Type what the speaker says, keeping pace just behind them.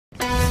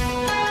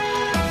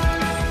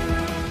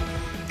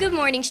Good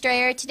morning,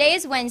 Strayer. Today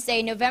is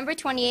Wednesday, November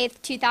 28th,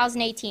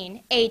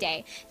 2018,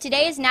 A-Day.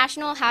 Today is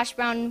National Hash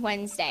Brown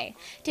Wednesday.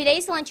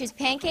 Today's lunch is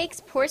pancakes,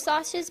 pork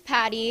sausage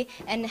patty,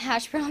 and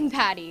hash brown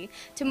patty.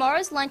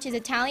 Tomorrow's lunch is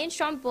Italian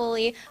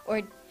stromboli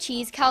or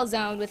cheese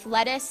calzone with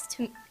lettuce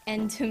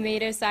and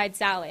tomato side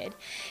salad.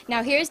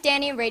 Now here's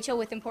Danny and Rachel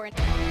with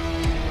important...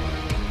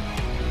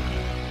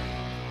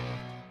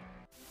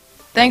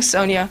 Thanks,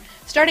 Sonia.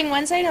 Starting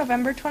Wednesday,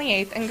 November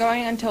 28th and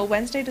going until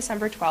Wednesday,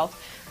 December 12th,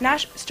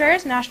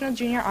 Strayer's National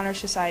Junior Honor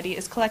Society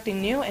is collecting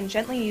new and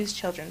gently used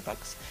children's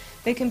books.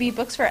 They can be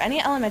books for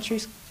any elementary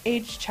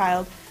age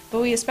child,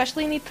 but we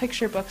especially need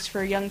picture books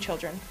for young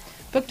children.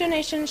 Book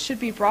donations should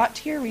be brought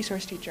to your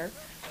resource teacher.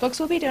 Books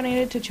will be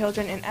donated to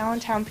children in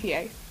Allentown,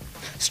 PA.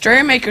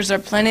 Strayer makers are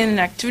planning an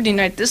activity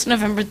night this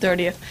November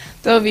 30th.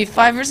 There will be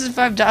 5 versus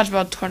 5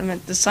 dodgeball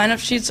tournament. The sign-up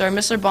sheets are in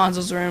Mr.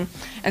 Bonzo's room,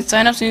 and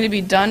sign-ups need to be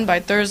done by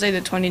Thursday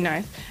the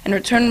 29th, and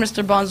return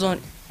Mr. Bonzo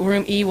in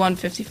room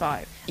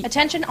E155.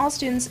 Attention all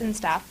students and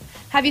staff.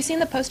 Have you seen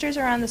the posters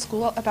around the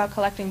school about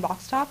collecting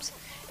box tops?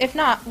 If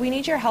not, we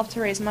need your help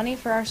to raise money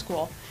for our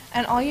school,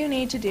 and all you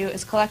need to do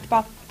is collect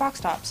box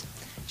tops.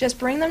 Just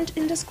bring them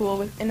into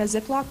school in a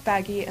Ziploc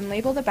baggie and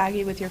label the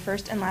baggie with your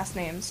first and last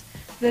names.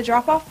 The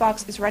drop-off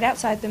box is right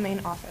outside the main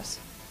office.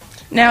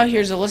 Now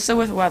here's Alyssa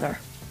with weather.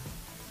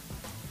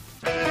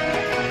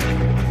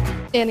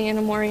 Danny and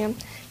Amorium.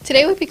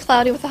 Today would be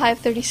cloudy with a high of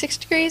 36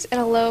 degrees and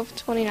a low of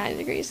 29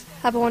 degrees.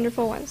 Have a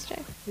wonderful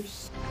Wednesday.